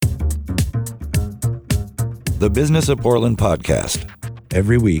The Business of Portland podcast.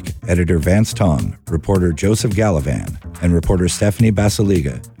 Every week, editor Vance Tong, reporter Joseph Gallivan, and reporter Stephanie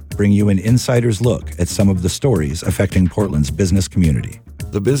Basiliga bring you an insider's look at some of the stories affecting Portland's business community.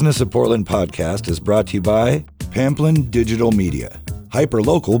 The Business of Portland podcast is brought to you by Pamplin Digital Media.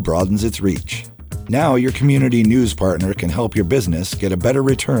 Hyperlocal broadens its reach. Now your community news partner can help your business get a better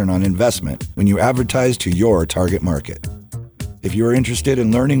return on investment when you advertise to your target market. If you are interested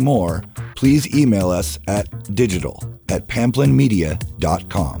in learning more, please email us at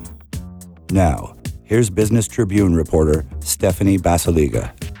digital@pamplinmedia.com. Now, here's Business Tribune reporter Stephanie Basiliga.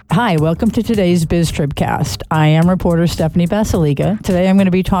 Hi, welcome to today's BizTribcast. I am reporter Stephanie Basiliga. Today I'm going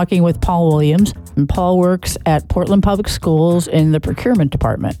to be talking with Paul Williams, and Paul works at Portland Public Schools in the procurement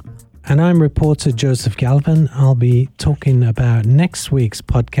department. And I'm reporter Joseph Gallivan. I'll be talking about next week's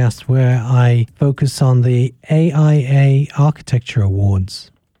podcast where I focus on the AIA Architecture Awards.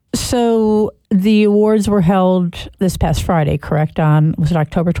 So the awards were held this past Friday, correct? Was it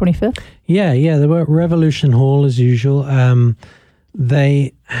October 25th? Yeah, they were at Revolution Hall as usual.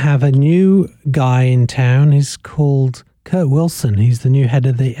 They have a new guy in town. He's called Kurt Wilson. He's the new head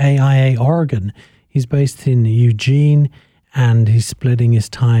of the AIA Oregon. He's based in Eugene, and he's splitting his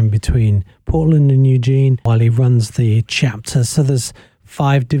time between Portland and Eugene while he runs the chapter. So there's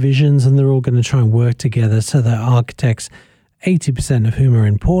 5 divisions, and they're all going to try and work together so that architects, 80% of whom are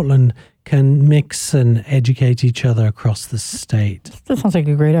in Portland, can mix and educate each other across the state. That sounds like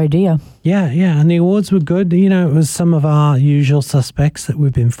a great idea. Yeah, and the awards were good. You know, it was some of our usual suspects that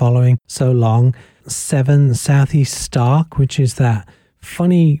we've been following so long. 7 Southeast Stark, which is that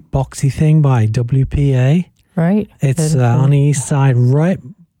funny boxy thing by WPA. Right. It's on the east side, right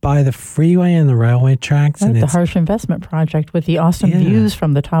by the freeway and the railway tracks. Right, and the it's Harsh Investment Project with the awesome views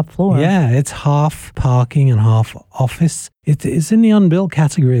from the top floor. Yeah, it's half parking and half office. It's in the unbuilt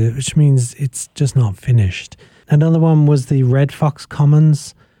category, which means it's just not finished. Another one was the Red Fox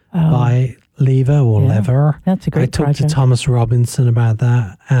Commons by Lever. That's a great project. I talked to Thomas Robinson about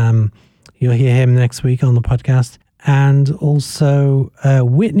that. You'll hear him next week on the podcast. And also,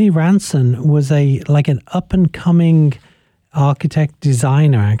 Whitney Ranson was an up-and-coming architect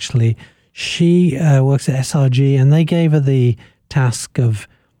designer, actually. She works at SRG, and they gave her the task of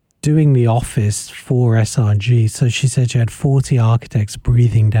doing the office for SRG. So she said she had 40 architects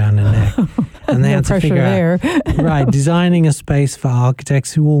breathing down her neck. And they had to figure out, designing a space for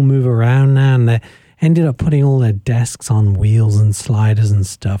architects who all move around now, and they ended up putting all their desks on wheels and sliders and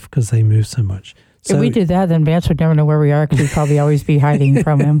stuff because they move so much. So, if we did that, then Vance would never know where we are because we'd probably always be hiding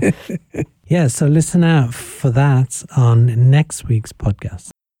from him. Yeah, so listen out for that on next week's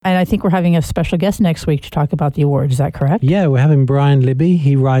podcast. And I think we're having a special guest next week to talk about the awards. Is that correct? Yeah, we're having Brian Libby.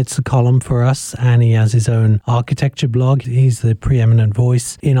 He writes a column for us, and he has his own architecture blog. He's the preeminent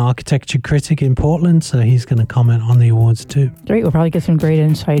voice in architecture critic in Portland, so he's going to comment on the awards too. Great. We'll probably get some great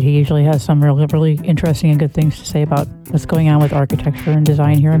insight. He usually has some really interesting and good things to say about what's going on with architecture and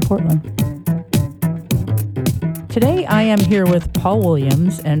design here in Portland. Today, I am here with Paul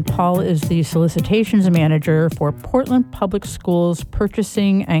Williams, and Paul is the solicitations manager for Portland Public Schools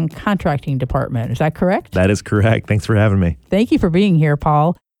Purchasing and Contracting Department. Is that correct? That is correct. Thanks for having me. Thank you for being here,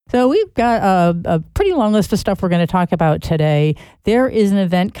 Paul. So we've got a pretty long list of stuff we're going to talk about today. There is an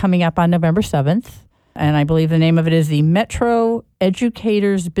event coming up on November 7th, and I believe the name of it is the Metro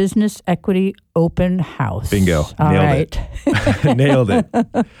Educators Business Equity Open House. Bingo. Nailed it. Nailed it.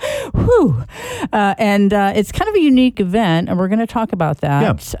 Whew. And it's kind of a unique event, and we're going to talk about that.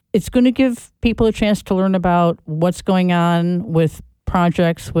 Yeah. It's going to give people a chance to learn about what's going on with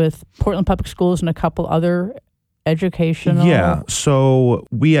projects with Portland Public Schools and a couple other educational. Yeah. So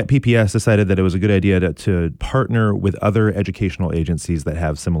we at PPS decided that it was a good idea to partner with other educational agencies that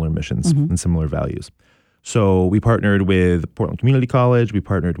have similar missions and similar values. So we partnered with Portland Community College, we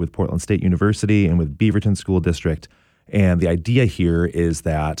partnered with Portland State University, and with Beaverton School District. And the idea here is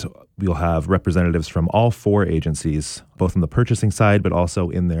that we'll have representatives from all 4 agencies, both on the purchasing side, but also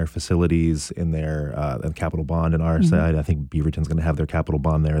in their facilities, in their capital bond and our side. I think Beaverton's going to have their capital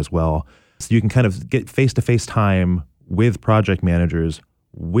bond there as well. So you can kind of get face-to-face time with project managers,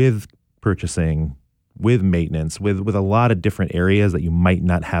 with purchasing, with maintenance, with a lot of different areas that you might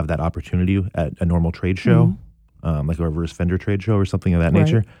not have that opportunity at a normal trade show, like a reverse vendor trade show or something of that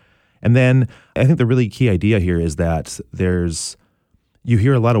nature. And then I think the really key idea here is that you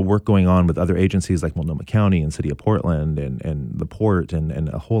hear a lot of work going on with other agencies like Multnomah County and City of Portland and the Port and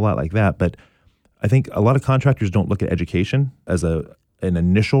a whole lot like that. But I think a lot of contractors don't look at education as an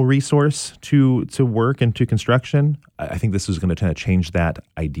initial resource to work and to construction. I think this is going to kind of change that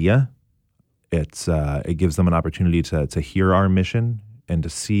idea. It gives them an opportunity to hear our mission and to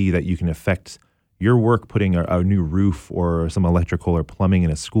see that you can affect Your work putting a new roof or some electrical or plumbing in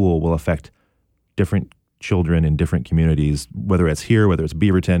a school will affect different children in different communities, whether it's here, whether it's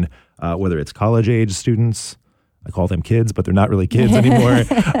Beaverton, whether it's college-age students. I call them kids, but they're not really kids anymore.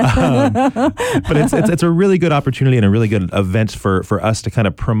 But it's a really good opportunity and a really good event for us to kind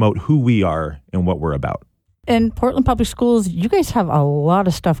of promote who we are and what we're about. In Portland Public Schools, you guys have a lot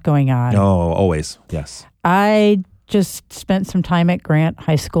of stuff going on. Oh, always. Yes. I just spent some time at Grant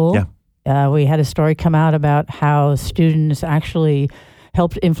High School. Yeah. We had a story come out about how students actually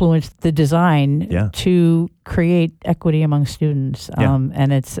helped influence the design to create equity among students.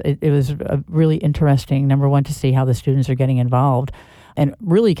 And it was really interesting, number one, to see how the students are getting involved and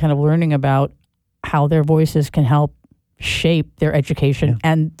really kind of learning about how their voices can help shape their education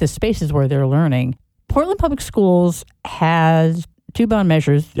and the spaces where they're learning. Portland Public Schools has 2 bond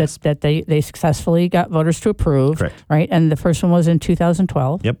measures that they successfully got voters to approve. Correct. Right? And the first one was in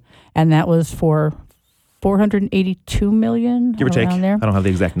 2012. Yep. And that was for $482 million, give or take. There. I don't have the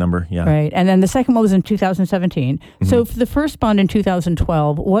exact number. Yeah. Right. And then the second one was in 2017. Mm-hmm. So for the first bond in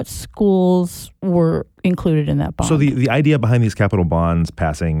 2012, what schools were included in that bond? So the idea behind these capital bonds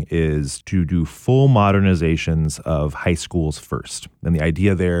passing is to do full modernizations of high schools first. And the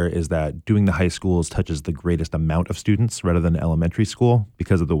idea there is that doing the high schools touches the greatest amount of students rather than elementary school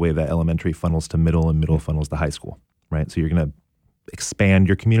because of the way that elementary funnels to middle and middle funnels to high school, right? So you're going to expand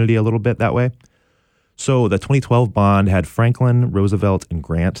your community a little bit that way. So the 2012 bond had Franklin, Roosevelt, and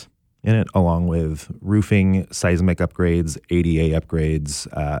Grant in it, along with roofing, seismic upgrades, ADA upgrades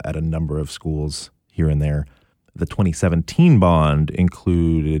at a number of schools here and there. The 2017 bond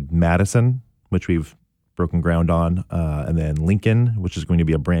included Madison, which we've broken ground on, and then Lincoln, which is going to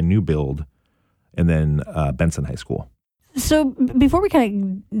be a brand new build, and then Benson High School. So before we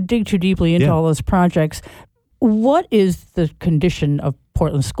kind of dig too deeply into all those projects, what is the condition of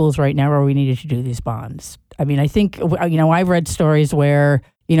Portland schools right now where we needed to do these bonds? I mean, I think, I've read stories where,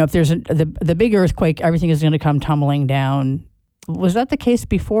 if there's the big earthquake, everything is going to come tumbling down. Was that the case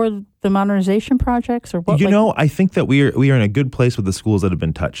before the modernization projects or what? I think that we are in a good place with the schools that have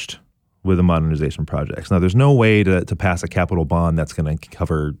been touched with the modernization projects. Now, there's no way to pass a capital bond that's going to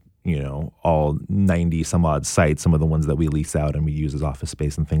cover, all 90 some odd sites, some of the ones that we lease out and we use as office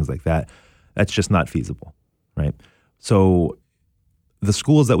space and things like that. That's just not feasible. Right. So the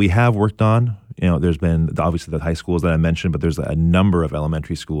schools that we have worked on, there's been obviously the high schools that I mentioned, but there's a number of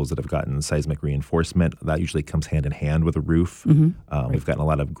elementary schools that have gotten seismic reinforcement. That usually comes hand in hand with a roof. Mm-hmm. We've gotten a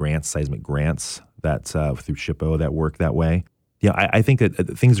lot of seismic grants that's through SHPO that work that way. I think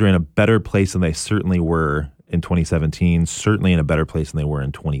that things are in a better place than they certainly were in 2017, certainly in a better place than they were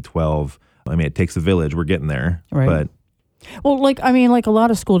in 2012. I mean, it takes a village. We're getting there. Right. But like a lot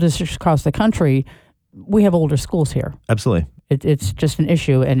of school districts across the country, we have older schools here. Absolutely. It's just an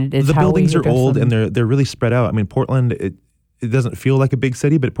issue, and it's the how buildings we are old them. and they're really spread out. I mean, Portland, it doesn't feel like a big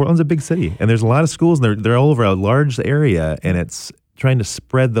city, but Portland's a big city, and there's a lot of schools, and they're all over a large area, and it's trying to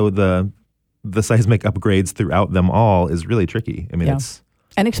spread the seismic upgrades throughout them all is really tricky. I mean, it's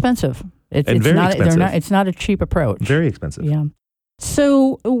and expensive. It's very not expensive. It's not a cheap approach. Very expensive. Yeah.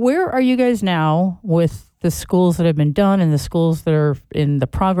 So where are you guys now with the schools that have been done and the schools that are in the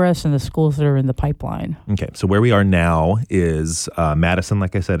progress and the schools that are in the pipeline? Okay, so where we are now is Madison,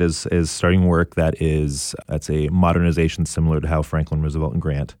 like I said, is starting work. That's a modernization similar to how Franklin, Roosevelt, and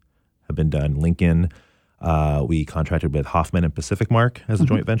Grant have been done. Lincoln, we contracted with Hoffman and Pacific Mark as a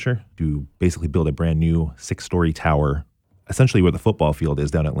joint venture to basically build a brand new 6-story tower, essentially where the football field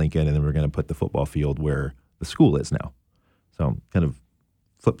is down at Lincoln, and then we're going to put the football field where the school is now. So kind of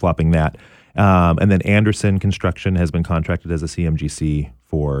flip-flopping that. And then Anderson Construction has been contracted as a CMGC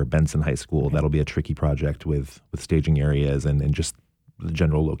for Benson High School. That'll be a tricky project with staging areas and just the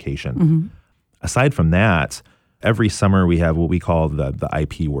general location. Mm-hmm. Aside from that, every summer we have what we call the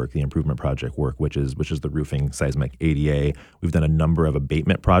IP work, the improvement project work, which is the roofing, seismic, ADA. We've done a number of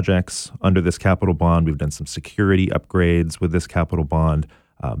abatement projects under this capital bond. We've done some security upgrades with this capital bond.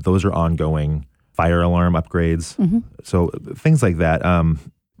 Those are ongoing. Fire alarm upgrades. Mm-hmm. So things like that.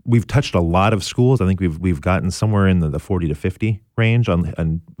 We've touched a lot of schools. I think we've gotten somewhere in the 40 to 50 range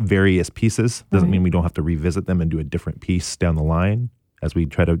on various pieces. Doesn't mean we don't have to revisit them and do a different piece down the line as we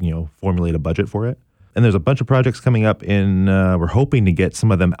try to formulate a budget for it. And there's a bunch of projects coming up we're hoping to get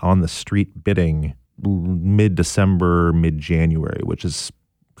some of them on the street bidding mid-December, mid-January, which is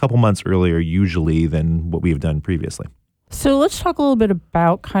a couple months earlier usually than what we've done previously. So let's talk a little bit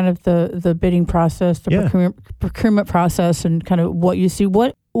about kind of the bidding process, the procurement process, and kind of what you see.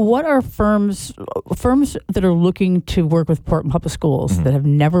 What are firms that are looking to work with Portland Public Schools that have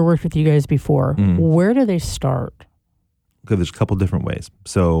never worked with you guys before? Where do they start? Okay, there's a couple different ways.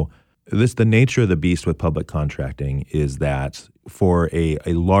 So the nature of the beast with public contracting is that for a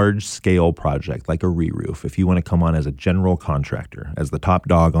large scale project like a re-roof, if you want to come on as a general contractor, as the top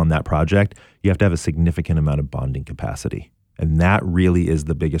dog on that project, you have to have a significant amount of bonding capacity. And that really is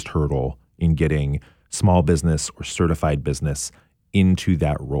the biggest hurdle in getting small business or certified business into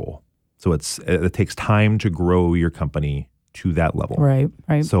that role. So it takes time to grow your company to that level. Right.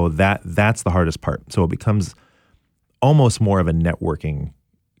 So that's the hardest part. So it becomes almost more of a networking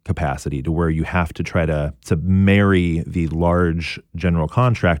capacity to where you have to try to marry the large general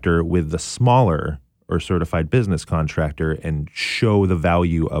contractor with the smaller or certified business contractor and show the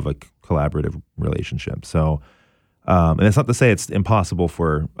value of a collaborative relationship. So, and it's not to say it's impossible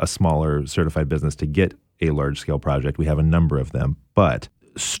for a smaller certified business to get a large scale project. We have a number of them, but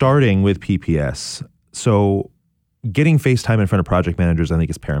starting with PPS, so getting face time in front of project managers, I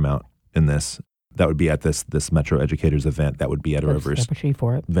think, is paramount in this. That would be at this Metro Educators event. That would be at a reverse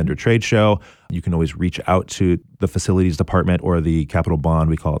vendor trade show. You can always reach out to the facilities department or the capital bond,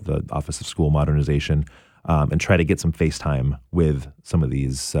 we call it the Office of School Modernization, and try to get some face time with some of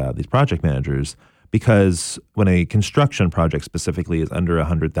these project managers. Because when a construction project specifically is under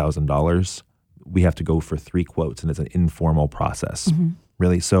 $100,000, we have to go for 3 quotes, and it's an informal process,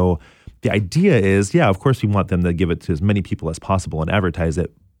 really. So the idea is, of course, we want them to give it to as many people as possible and advertise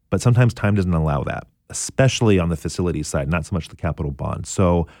it. But sometimes time doesn't allow that, especially on the facilities side, not so much the capital bond.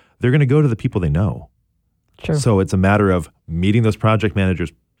 So they're going to go to the people they know. Sure. So it's a matter of meeting those project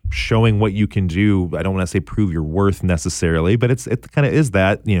managers, showing what you can do. I don't want to say prove your worth necessarily, but it kind of is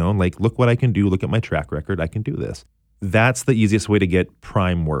that, like, look what I can do. Look at my track record. I can do this. That's the easiest way to get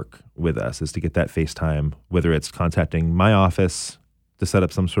prime work with us, is to get that face time, whether it's contacting my office to set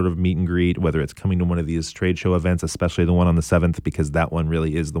up some sort of meet and greet, whether it's coming to one of these trade show events, especially the one on the 7th, because that one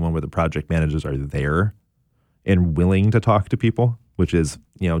really is the one where the project managers are there and willing to talk to people, which is,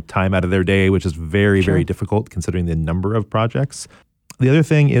 time out of their day, which is very, very difficult considering the number of projects. The other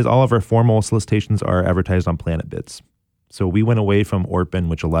thing is all of our formal solicitations are advertised on Planet Bids. So we went away from Orpin,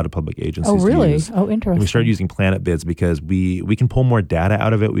 which a lot of public agencies use. Oh, really? Oh, interesting. And we started using Planet Bids because we can pull more data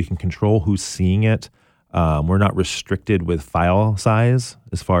out of it. We can control who's seeing it. We're not restricted with file size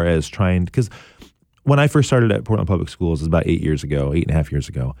as far as because when I first started at Portland Public Schools, it was about 8.5 years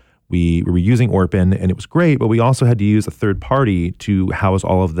ago, we were using Orpin, and it was great, but we also had to use a third party to house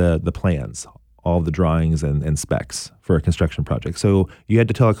all of the plans, all of the drawings and specs for a construction project. So you had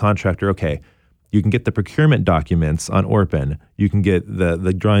to tell a contractor, okay, you can get the procurement documents on Orpin, you can get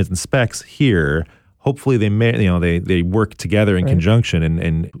the drawings and specs here. Hopefully they work together in conjunction,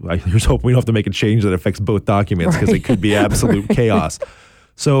 and I just hope we don't have to make a change that affects both documents, because it could be absolute chaos.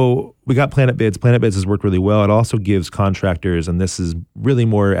 So we got Planet Bids. Planet Bids has worked really well. It also gives contractors, and this is really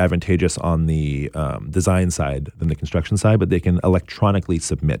more advantageous on the design side than the construction side, but they can electronically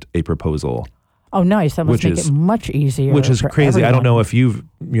submit a proposal. Oh, nice. That must make it much easier. Which is crazy. Everyone. I don't know if you've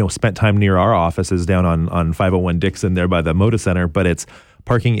spent time near our offices down on 501 Dixon there by the Moda Center, but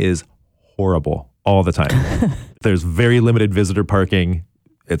parking is horrible all the time. There's very limited visitor parking.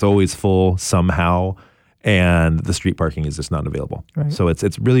 It's always full somehow, and the street parking is just not available. Right. So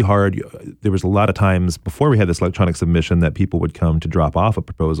it's really hard. There was a lot of times before we had this electronic submission that people would come to drop off a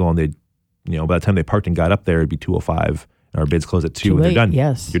proposal, and they'd, by the time they parked and got up there, it'd be 2:05, and our bids close at 2, and they're done.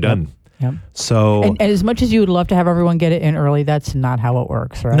 Yes. You're done. Yep. So, and as much as you would love to have everyone get it in early, that's not how it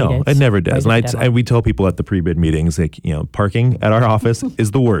works, right? No, it never does. And we tell people at the pre-bid meetings, like, parking at our office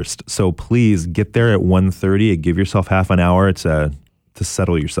is the worst. So please get there at 1:30 and give yourself half an hour to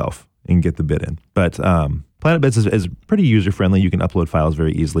settle yourself and get the bid in. But Planet Bids is pretty user-friendly. You can upload files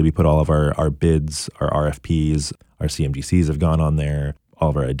very easily. We put all of our bids, our RFPs, our CMGCs have gone on there. All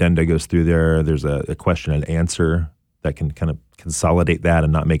of our addenda goes through there. There's a question and answer that can kind of consolidate that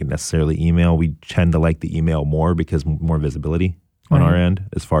and not make it necessarily email. We tend to like the email more because more visibility on our end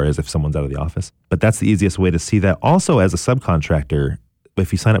as far as if someone's out of the office. But that's the easiest way to see that. Also, as a subcontractor,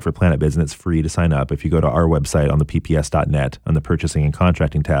 if you sign up for Planet Bids, and it's free to sign up, if you go to our website on the pps.net on the purchasing and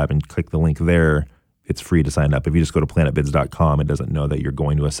contracting tab and click the link there, it's free to sign up. If you just go to planetbids.com, it doesn't know that you're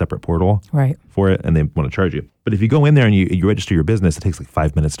going to a separate portal for it, and they want to charge you. But if you go in there and you register your business, it takes like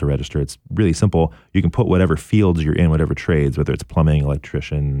 5 minutes to register. It's really simple. You can put whatever fields you're in, whatever trades, whether it's plumbing,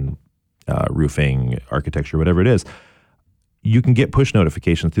 electrician, roofing, architecture, whatever it is. You can get push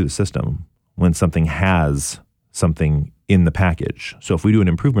notifications through the system when something has something in the package. So if we do an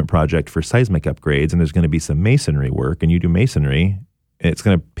improvement project for seismic upgrades and there's going to be some masonry work, and you do masonry, it's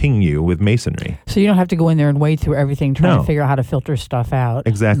going to ping you with masonry. So you don't have to go in there and wade through everything trying to figure out how to filter stuff out.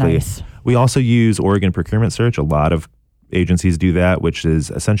 Exactly. Nice. We also use Oregon Procurement Search. A lot of agencies do that, which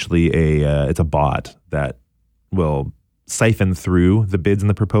is essentially it's a bot that will siphon through the bids and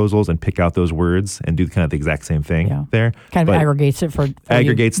the proposals and pick out those words and do kind of the exact same thing there. Kind of aggregates it for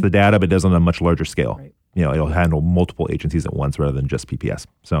aggregates the data, but does it on a much larger scale. Right. It'll handle multiple agencies at once rather than just PPS.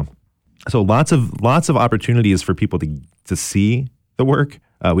 So lots of opportunities for people to see the work.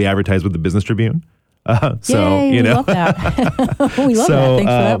 We advertise with the Business Tribune. Yay, we love that. We love that.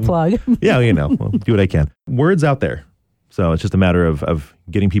 Thanks for that plug. We'll do what I can. Word's out there. So it's just a matter of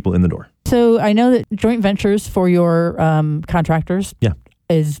getting people in the door. So I know that joint ventures for your contractors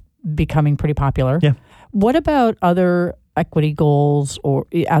is becoming pretty popular. Yeah. What about other equity goals or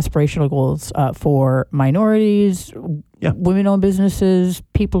aspirational goals for minorities, women-owned businesses,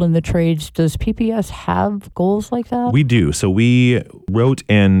 people in the trades? Does PPS have goals like that? We do. So we wrote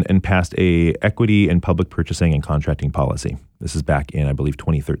and passed a equity and public purchasing and contracting policy. This is back in, I believe,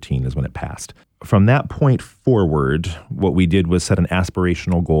 2013 is when it passed. From that point forward, what we did was set an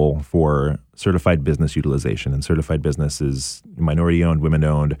aspirational goal for certified business utilization. And certified business is minority-owned,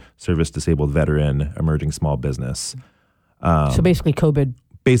 women-owned, service-disabled veteran, emerging small business. So basically COBID.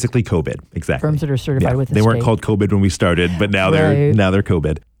 Basically COBID, exactly. Firms that are certified with the They state. weren't called COBID when we started, but now they're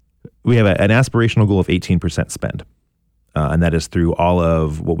COBID. We have an aspirational goal of 18% spend. And that is through all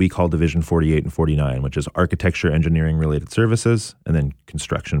of what we call Division 48 and 49, which is architecture, engineering-related services, and then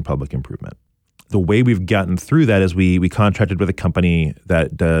construction, public improvement. The way we've gotten through that is we contracted with a company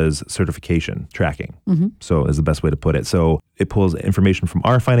that does certification tracking. Mm-hmm. So is the best way to put it. So it pulls information from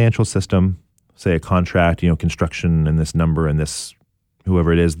our financial system, say a contract, construction and this number and this,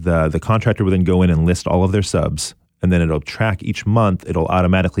 whoever it is, the contractor will then go in and list all of their subs, and then it'll track each month. It'll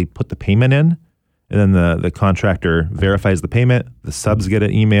automatically put the payment in, and then the contractor verifies the payment. The subs get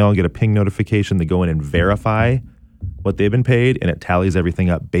an email, get a ping notification. They go in and verify what they've been paid, and it tallies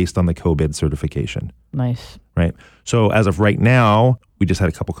everything up based on the COBID certification. Nice. Right? So as of right now, we just had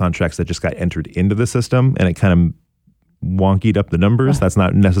a couple contracts that just got entered into the system, and it kind of wonkied up the numbers. That's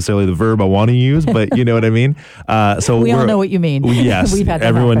not necessarily the verb I want to use, but you know what I mean? So we all know what you mean. Yes. We've had that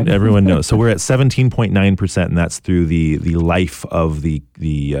everyone knows. So we're at 17.9%, and that's through the life of the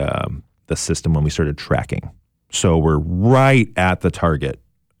system when we started tracking. So we're right at the target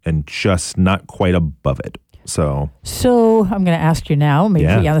and just not quite above it. So I'm going to ask you now, maybe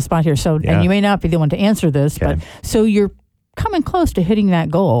put you on the spot here. And you may not be the one to answer this, but so you're coming close to hitting that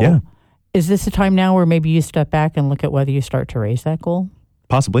goal. Yeah. Is this a time now where maybe you step back and look at whether you start to raise that goal?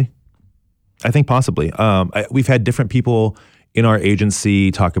 Possibly. I think possibly. We've had different people in our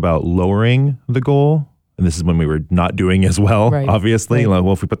agency talk about lowering the goal. And this is when we were not doing as well, obviously. Right.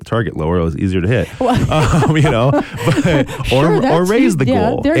 Like, if we put the target lower, it was easier to hit, or raise the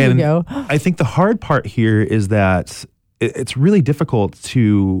goal. There you go. I think the hard part here is that it's really difficult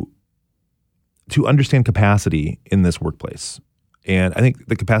to understand capacity in this workplace. And I think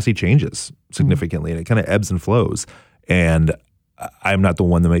the capacity changes significantly, and it kind of ebbs and flows. And I'm not the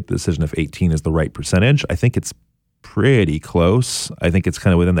one to make the decision if 18 is the right percentage. I think it's pretty close. I think it's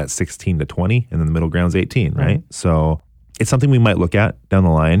kind of within that 16 to 20, and then the middle ground's 18, right? So it's something we might look at down the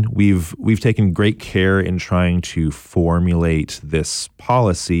line. We've taken great care in trying to formulate this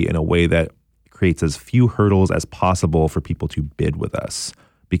policy in a way that creates as few hurdles as possible for people to bid with us.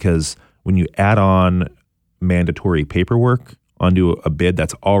 Because when you add on mandatory paperwork onto a bid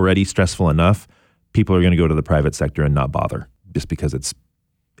that's already stressful enough, people are going to go to the private sector and not bother, just because it's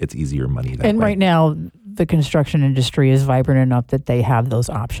easier money that way. Right now, the construction industry is vibrant enough that they have those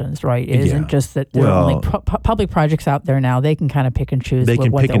options, right? It isn't just that there are only public projects out there now. They can kind of pick and choose. They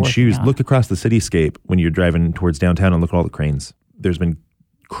can pick and choose. Look across the cityscape when you're driving towards downtown and look at all the cranes. There's been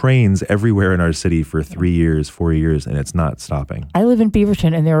cranes everywhere in our city for 3 years, 4 years, and it's not stopping. I live in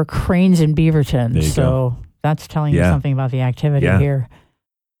Beaverton, and there are cranes in Beaverton. So that's telling you something about the activity here.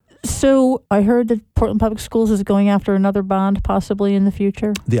 So I heard that Portland Public Schools is going after another bond possibly in the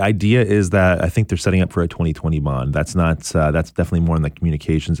future. The idea is that I think they're setting up for a 2020 bond. That's not. That's definitely more in the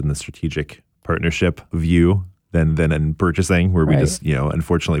communications and the strategic partnership view than in purchasing, where we just,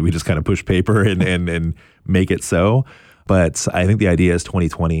 unfortunately, we just kind of push paper and make it so. But I think the idea is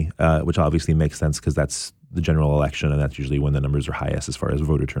 2020, which obviously makes sense because that's the general election, and that's usually when the numbers are highest as far as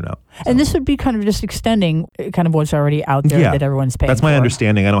voter turnout. So. And this would be kind of just extending kind of what's already out there that everyone's paying That's my for.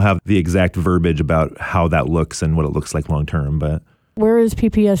 understanding. I don't have the exact verbiage about how that looks and what it looks like long term, but... Where is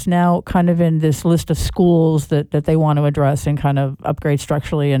PPS now kind of in this list of schools that they want to address and kind of upgrade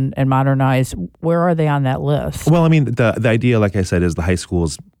structurally and modernize? Where are they on that list? Well, I mean, the idea, like I said, is the high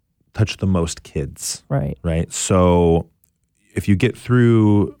schools touch the most kids. Right. So if you get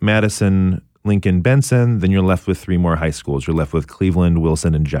through Madison, Lincoln, Benson, then you're left with 3 more high schools. You're left with Cleveland,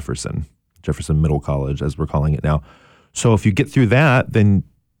 Wilson, and Jefferson Middle College, as we're calling it now. So if you get through that, then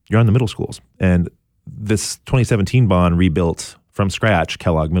you're on the middle schools. And this 2017 bond rebuilt from scratch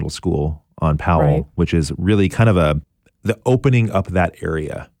Kellogg Middle School on Powell, Right. which is really kind of the opening up that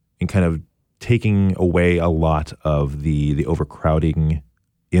area and kind of taking away a lot of the overcrowding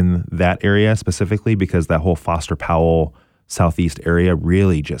in that area specifically, because that whole Foster Powell Southeast area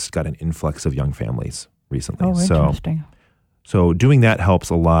really just got an influx of young families recently. Oh, interesting. So doing that helps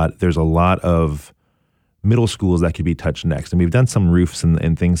a lot. There's a lot of middle schools that could be touched next. And we've done some roofs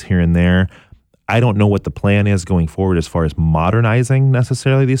and things here and there. I don't know what the plan is going forward as far as modernizing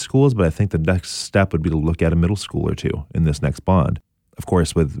necessarily these schools, but I think the next step would be to look at a middle school or two in this next bond. Of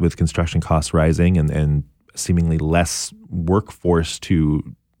course, with construction costs rising and seemingly less workforce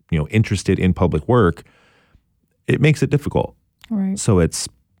interested in public work, it makes it difficult. Right. So it's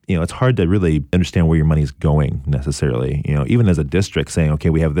hard to really understand where your money's going necessarily. Even as a district saying, okay,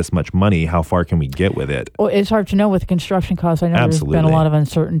 we have this much money, how far can we get with it? Well, it's hard to know with the construction costs. I know Absolutely. There's been a lot of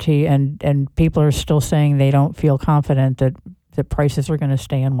uncertainty, and people are still saying they don't feel confident that the prices are going to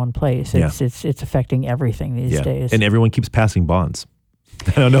stay in one place. It's affecting everything these days. And everyone keeps passing bonds.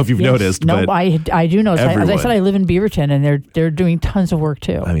 I don't know if you've noticed. No, but I do notice. As I everyone. said, I live in Beaverton, and they're doing tons of work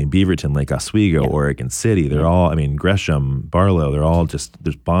too. I mean, Beaverton, Lake Oswego, Oregon City, they're all, Gresham, Barlow, they're all just,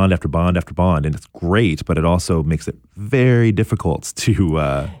 there's bond after bond after bond. And it's great, but it also makes it very difficult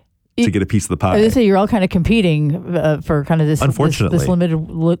to get a piece of the pie. I say you're all kind of competing for kind of this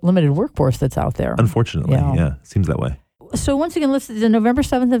limited workforce that's out there. Unfortunately, yeah, seems that way. So once again, the November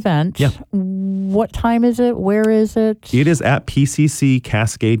 7th event. Yeah. What time is it? Where is it? It is at PCC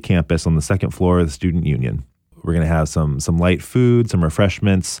Cascade Campus on the second floor of the Student Union. We're going to have some light food, some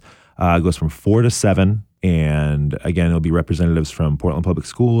refreshments. It goes from 4 to 7. And again, it'll be representatives from Portland Public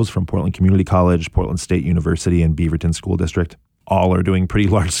Schools, from Portland Community College, Portland State University, and Beaverton School District. All are doing pretty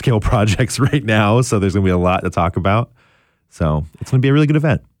large-scale projects right now, so there's going to be a lot to talk about. So it's going to be a really good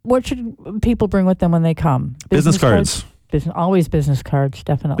event. What should people bring with them when they come? Business cards. Always business cards,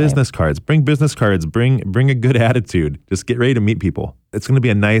 definitely. Business cards. Bring business cards. Bring a good attitude. Just get ready to meet people. It's going to be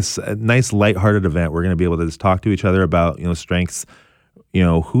a nice, lighthearted event. We're going to be able to just talk to each other about strengths,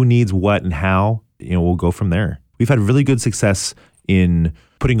 who needs what and how. We'll go from there. We've had really good success in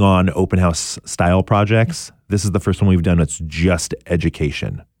putting on open house style projects. This is the first one we've done that's just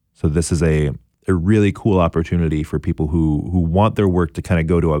education. So this is a really cool opportunity for people who want their work to kind of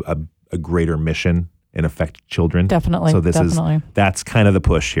go to a greater mission and affect children. Definitely. So that's kind of the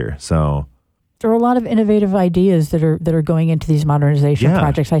push here. So there are a lot of innovative ideas that are going into these modernization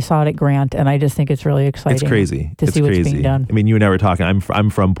projects. I saw it at Grant, and I just think it's really exciting. It's crazy. to see what's being done. I mean, you and I were talking. I'm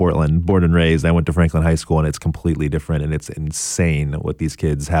from Portland, born and raised. I went to Franklin High School, and it's completely different, and it's insane what these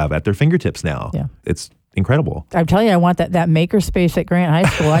kids have at their fingertips now. Yeah. It's incredible. I'm telling you, I want that maker space at Grant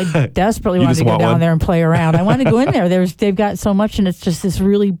High School. I desperately want to go down there and play around. I want to go in there. They've got so much, and it's just this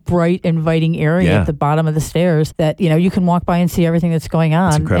really bright, inviting area at the bottom of the stairs that you can walk by and see everything that's going on.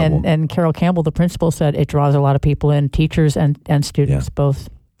 It's incredible. And Carol Campbell, the principal, said it draws a lot of people in, teachers and students both.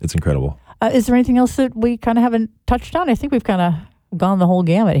 It's incredible. Is there anything else that we kind of haven't touched on? I think we've kind of gone the whole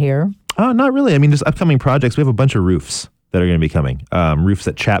gamut here. Not really. I mean, just upcoming projects. We have a bunch of roofs that are going to be coming. Roofs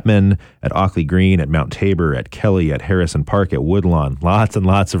at Chapman, at Ockley Green, at Mount Tabor, at Kelly, at Harrison Park, at Woodlawn. Lots and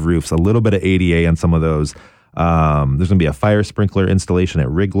lots of roofs. A little bit of ADA on some of those. There's going to be a fire sprinkler installation at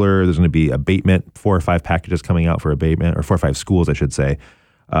Wrigler. There's going to be abatement, 4 or 5 packages coming out for abatement, or 4 or 5 schools, I should say,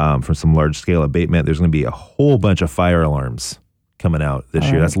 from some large-scale abatement. There's going to be a whole bunch of fire alarms coming out this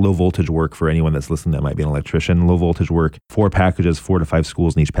year. That's low voltage work for anyone that's listening that might be an electrician. Low voltage work, 4 packages, 4 to 5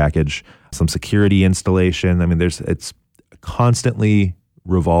 schools in each package. Some security installation. I mean, it's constantly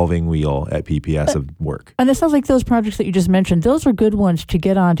revolving wheel at PPS of work. And it sounds like those projects that you just mentioned, those are good ones to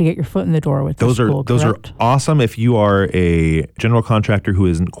get your foot in the door with. Those are awesome if you are a general contractor who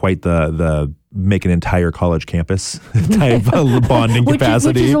isn't quite the make an entire college campus type of bonding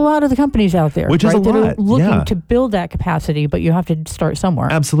capacity. Which is a lot of the companies out there. Which is a lot. That are looking to build that capacity, but you have to start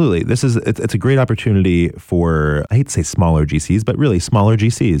somewhere. Absolutely. It's a great opportunity for, I hate to say smaller GCs, but really smaller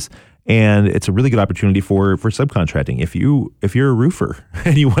GCs. And it's a really good opportunity for subcontracting. If you're a roofer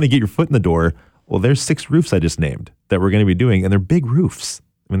and you want to get your foot in the door, well, there's 6 roofs I just named that we're going to be doing, and they're big roofs.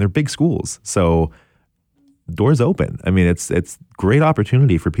 I mean, they're big schools. So doors open. I mean, it's great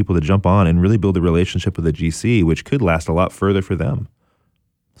opportunity for people to jump on and really build a relationship with a GC, which could last a lot further for them.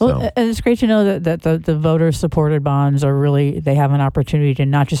 Well, and it's great to know that the voter-supported bonds are really, they have an opportunity to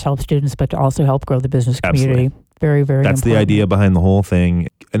not just help students, but to also help grow the business community. Absolutely. Very, very That's important. the idea behind the whole thing.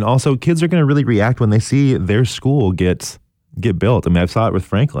 And also, kids are going to really react when they see their school get built. I mean, I saw it with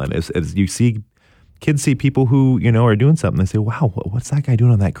Franklin. As you see, kids see people who, are doing something. They say, wow, what's that guy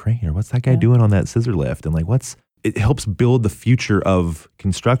doing on that crane? Or what's that guy doing on that scissor lift? And like, it helps build the future of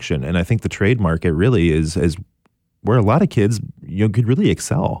construction. And I think the trade market really is where a lot of kids could really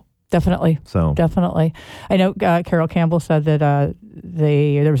excel. Definitely. So definitely. I know Carol Campbell said that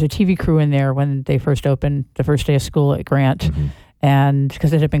there was a TV crew in there when they first opened the first day of school at Grant. Mm-hmm. And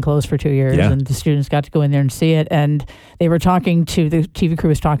because it had been closed for 2 years, and the students got to go in there and see it. And they were talking to, the TV crew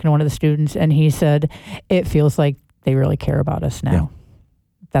was talking to one of the students, and he said, it feels like they really care about us now. Yeah.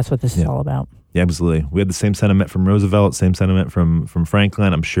 That's what this is all about. Yeah, absolutely. We had the same sentiment from Roosevelt, same sentiment from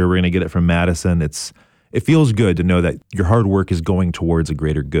Franklin. I'm sure we're going to get it from Madison. It feels good to know that your hard work is going towards a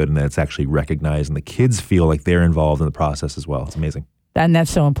greater good and that it's actually recognized, and the kids feel like they're involved in the process as well. It's amazing. And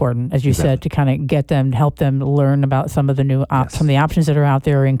that's so important, as you said, to kind of get them, help them learn about some of the new, some of the options that are out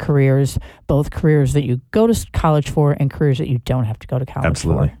there in careers, both careers that you go to college for and careers that you don't have to go to college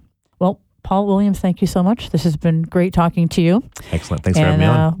for. Well, Paul Williams, thank you so much. This has been great talking to you. Excellent. Thanks for having me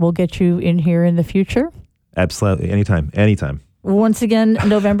on. We'll get you in here in the future. Absolutely. Anytime. Once again,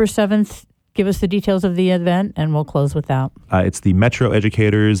 November 7th. Give us the details of the event, and we'll close with that. It's the Metro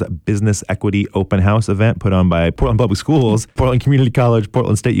Educators Business Equity Open House event put on by Portland Public Schools, Portland Community College,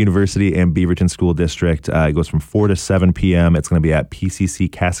 Portland State University, and Beaverton School District. It goes from 4 to 7 p.m. It's going to be at PCC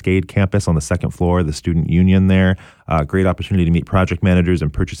Cascade campus on the second floor, the student union there. Great opportunity to meet project managers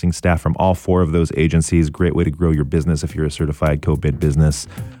and purchasing staff from all 4 of those agencies. Great way to grow your business if you're a certified co-bid business.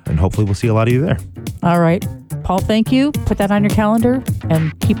 And hopefully we'll see a lot of you there. All right. Paul, thank you. Put that on your calendar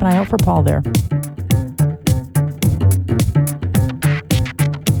and keep an eye out for Paul there.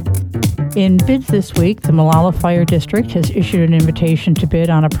 In bids this week, the Molalla Fire District has issued an invitation to bid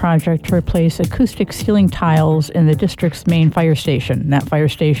on a project to replace acoustic ceiling tiles in the district's main fire station. That fire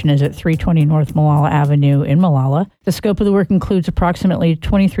station is at 320 North Molalla Avenue in Molalla. The scope of the work includes approximately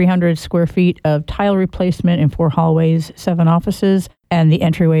 2,300 square feet of tile replacement in 4 hallways, 7 offices, and the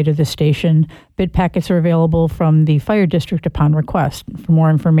entryway to the station. Bid packets are available from the fire district upon request. For more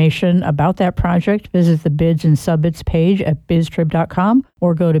information about that project, visit the bids and subbids page at biztrib.com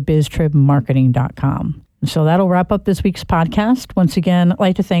or go to biztribmarketing.com. So that'll wrap up this week's podcast. Once again, I'd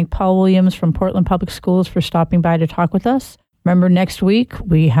like to thank Paul Williams from Portland Public Schools for stopping by to talk with us. Remember, next week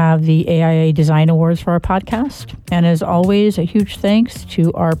we have the AIA Design Awards for our podcast. And as always, a huge thanks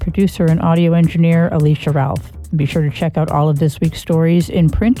to our producer and audio engineer, Alicia Ralph. Be sure to check out all of this week's stories in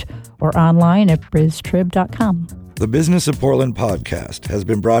print or online at biztrib.com. The Business of Portland podcast has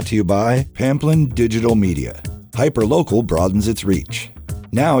been brought to you by Pamplin Digital Media. Hyperlocal broadens its reach.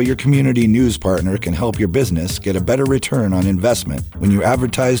 Now your community news partner can help your business get a better return on investment when you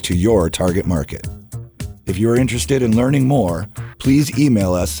advertise to your target market. If you are interested in learning more, please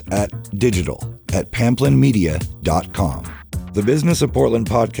email us at digital@pamplinmedia.com. The Business of Portland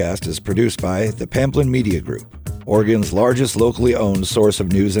podcast is produced by the Pamplin Media Group, Oregon's largest locally owned source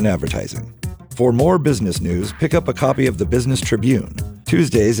of news and advertising. For more business news, pick up a copy of the Business Tribune,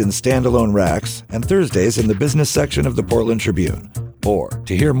 Tuesdays in standalone racks and Thursdays in the business section of the Portland Tribune. Or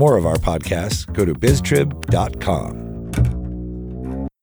to hear more of our podcasts, go to biztrib.com.